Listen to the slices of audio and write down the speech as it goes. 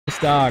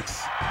stocks.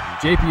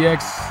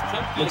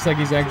 JPX looks like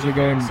he's actually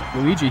going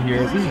Luigi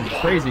here. This is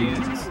crazy.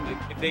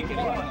 If they get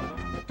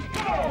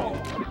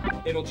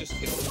it'll just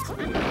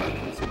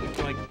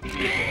like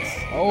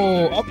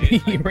oh, up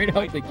B right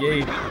out the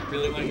gate.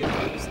 Really want to get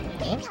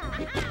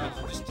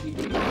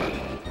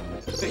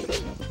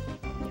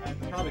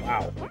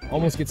Wow,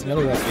 almost gets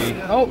another up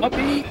B. Oh, up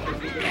B.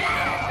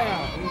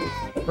 Yeah.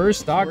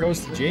 First stock goes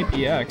to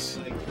JPX.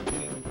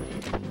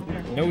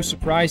 No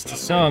surprise to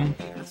some.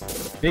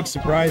 Big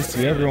surprise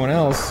to everyone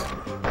else.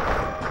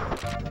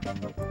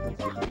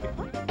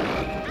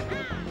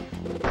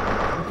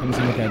 Comes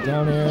in with that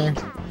down air.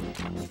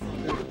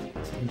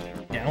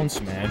 Down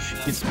smash.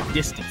 Gets some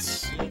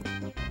distance.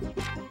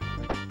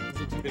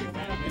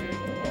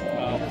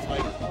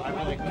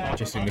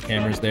 Adjusting the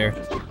cameras there.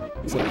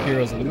 Looks like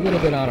Kero's a little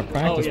bit out of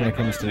practice when it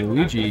comes to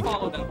Luigi.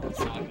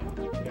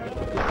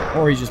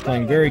 Or he's just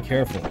playing very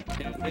careful.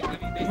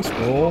 Nice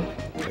roll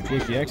by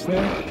JPX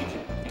there.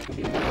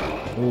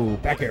 Ooh,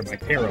 back air by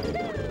Kero.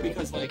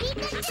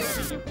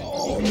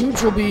 Oh,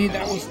 neutral B.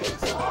 That was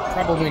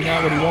probably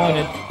not what he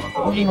wanted.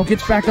 Oh,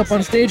 gets back up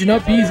on stage and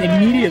up B's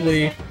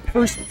immediately.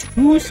 First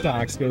two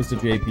stocks goes to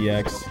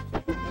JPX.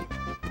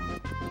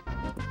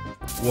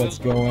 What's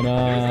going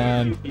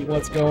on?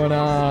 What's going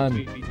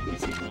on?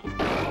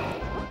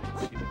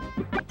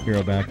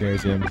 Kero back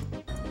airs him.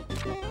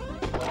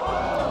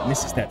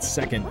 Misses that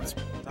second.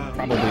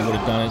 Probably would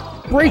have done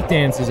it. Break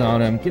dances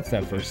on him. Gets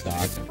that first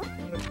stock.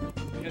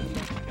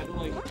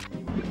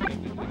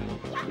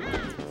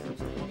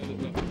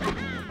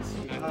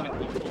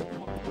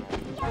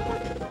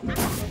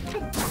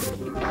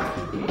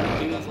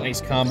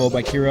 Nice combo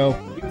by Kero.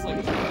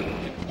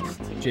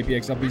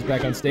 JPX up, he's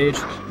back on stage.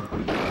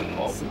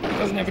 Oh,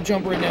 doesn't have a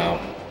jump right now.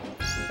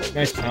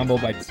 Nice combo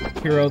by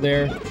Kero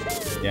there.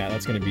 Yeah,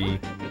 that's gonna be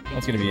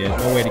it.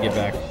 No way to get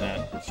back from that.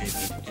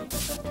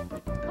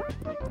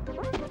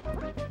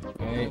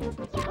 Okay.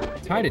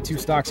 Tied at 2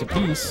 stocks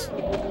apiece.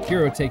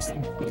 Kero takes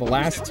the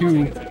last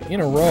 2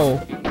 in a row.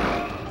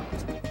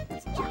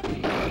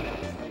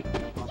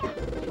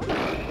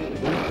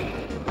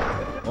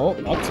 Oh,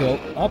 up tilt,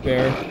 up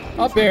air,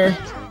 up air.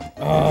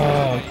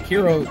 Oh,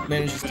 Kero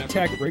manages to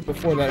tech right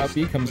before that up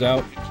B comes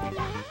out.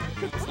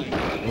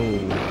 Oh.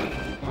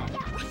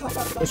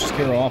 Pushes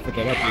Kero off with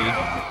that up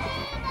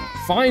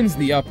B. Finds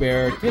the up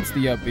air, gets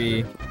the up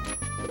B.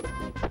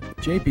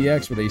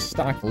 JPX with a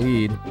stock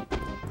lead.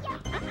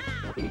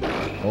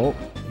 Oh,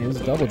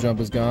 his double jump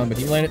is gone, but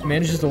he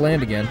manages to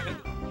land again.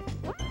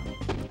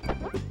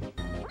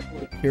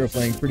 Kero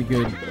playing pretty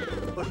good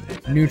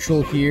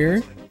neutral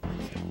here.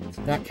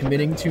 Not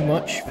committing too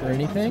much for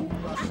anything.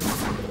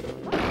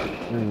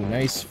 Ooh,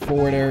 nice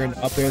forward air and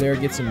up air there.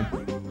 Get some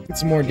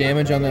more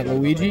damage on that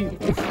Luigi.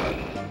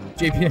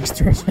 JPX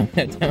throws on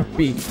that down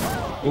B.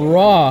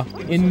 Raw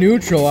in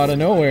neutral out of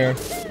nowhere.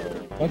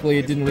 Luckily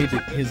it didn't lead to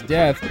his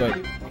death, but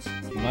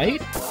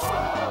might?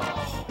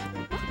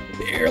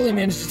 Barely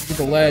manages to get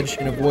the ledge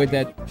and avoid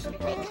that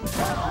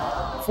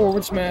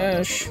forward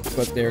smash,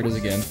 but there it is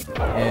again.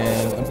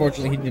 And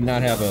unfortunately he did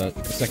not have a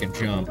second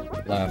jump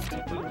left.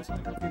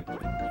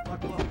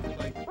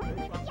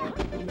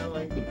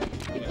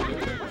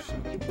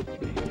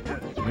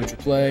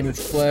 Neutral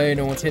play,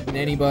 no one's hitting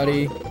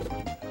anybody.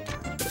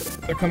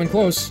 They're coming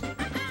close.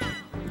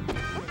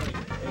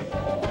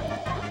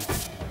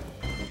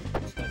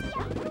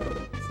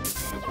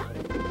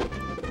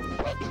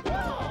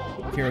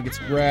 Kero gets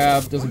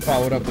grabbed, doesn't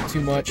follow it up with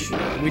too much.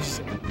 Which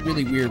is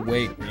really weird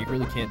weight where you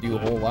really can't do a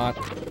whole lot.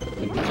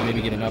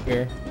 Maybe get an up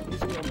air.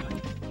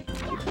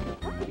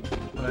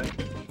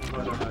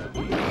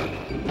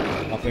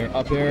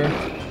 Up air,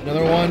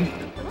 another one.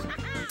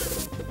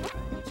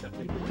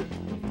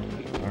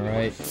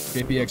 Alright,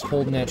 JPX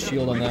holding that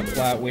shield on that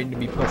flat, waiting to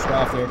be pushed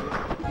off there.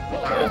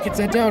 Oh, gets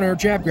that down air,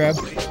 jab grab.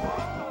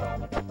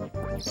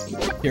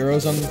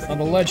 Kero's on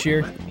the ledge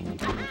here.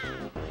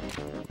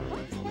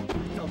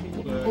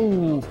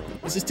 Ooh,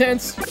 this is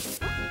tense.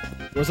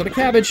 Throws out a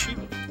cabbage.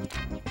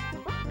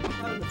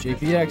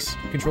 JPX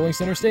controlling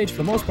center stage for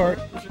the most part.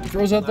 He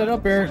throws out that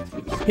up air.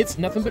 Hits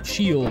nothing but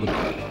shield.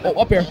 Oh,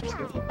 up air.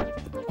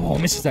 Oh,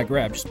 misses that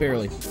grab, just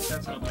barely.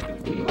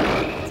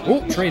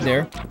 Oh, trade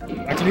there.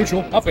 Back to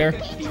neutral, up air.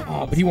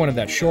 Oh, but he wanted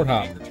that short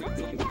hop.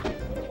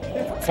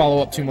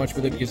 Follow up too much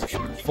with it because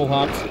full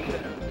hops.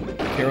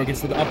 Kero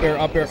gets to the up air,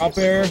 up air, up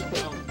air.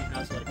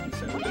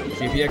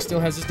 JPX still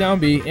has his down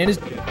B and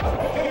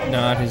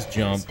not his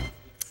jump.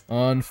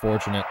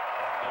 Unfortunate.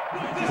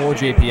 For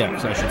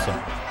JPX, I should say.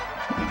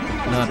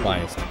 Not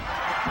biased.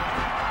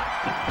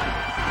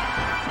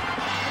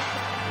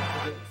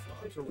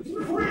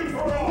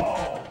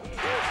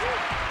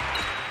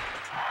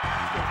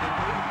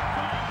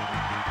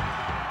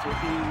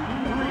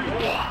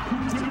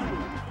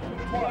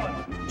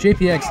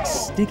 JPX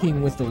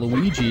sticking with the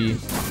Luigi.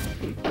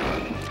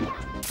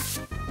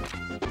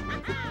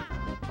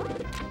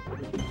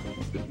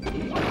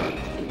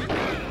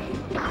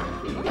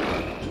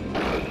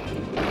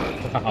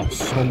 Wow,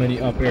 so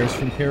many up airs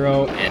from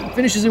Kero, and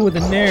finishes it with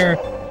a nair.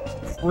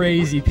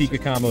 Crazy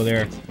Pika combo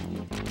there.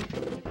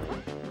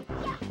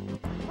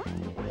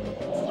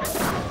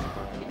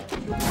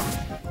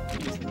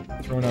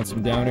 Throwing out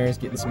some down airs,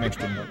 getting some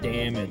extra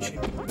damage.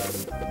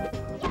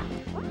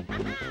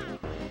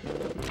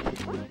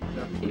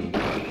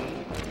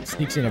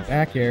 Sneaks in a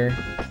back air.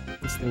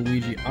 Gets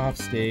Luigi off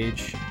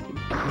stage.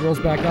 He rolls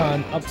back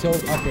on. Up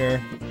tilt, up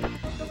air.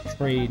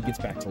 Trade, gets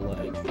back to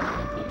ledge.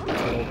 Up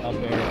tilt,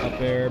 up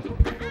air.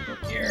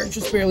 Air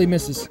just barely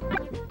misses.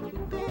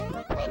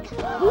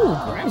 Ooh,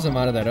 grabs him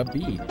out of that up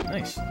B.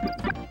 Nice.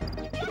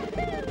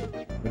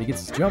 But he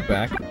gets his jump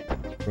back.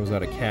 Throws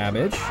out a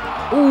cabbage.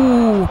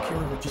 Ooh,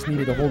 Kero just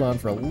needed to hold on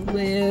for a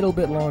little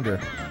bit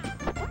longer.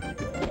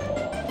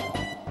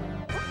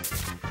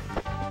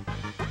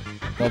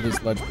 Love this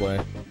ledge play.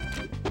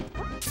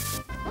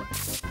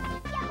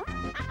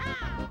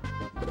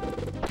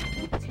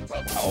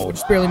 Oh,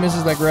 just barely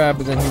misses that grab,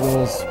 but then he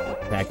rolls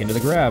back into the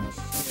grab.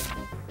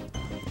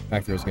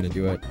 Back throw's gonna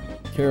do it.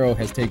 Kero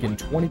has taken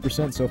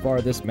 20% so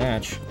far this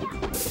match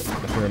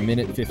after a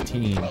minute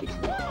 15.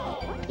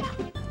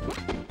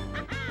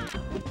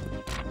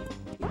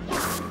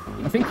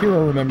 I think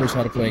Kero remembers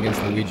how to play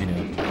against Luigi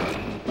now.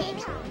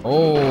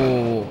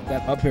 Oh,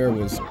 that up air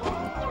was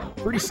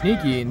pretty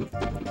sneaky and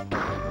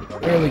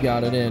barely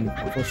got it in.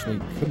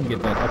 Unfortunately, couldn't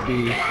get that up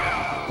B.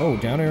 Oh,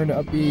 down air into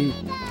up B.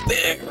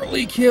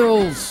 Barely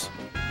kills!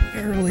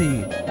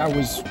 Barely. That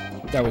was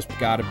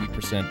gotta be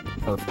percent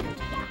perfect.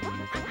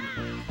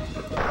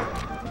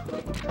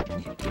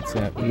 It's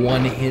that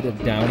one hit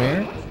of down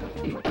air.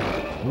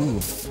 Ooh,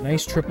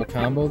 nice triple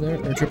combo there,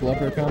 or triple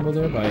up air combo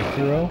there by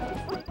Kero.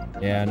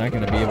 Yeah, not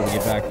gonna be able to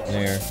get back from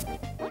there.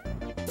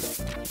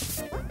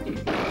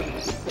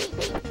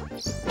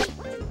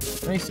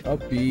 Nice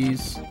up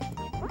Bs.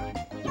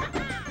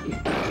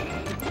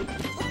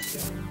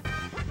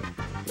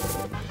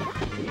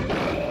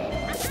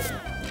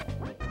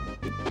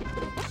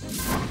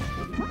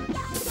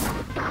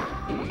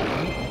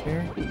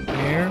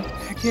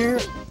 Back air.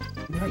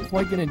 Not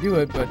quite gonna do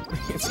it, but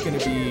it's gonna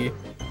be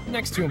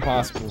next to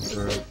impossible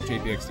for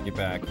JPX to get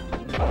back.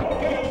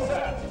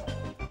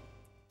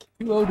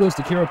 2-0 goes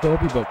to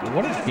KeroKeroppi, but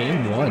what a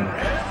game one.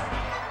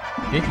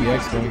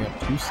 JPX going up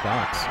 2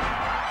 stocks.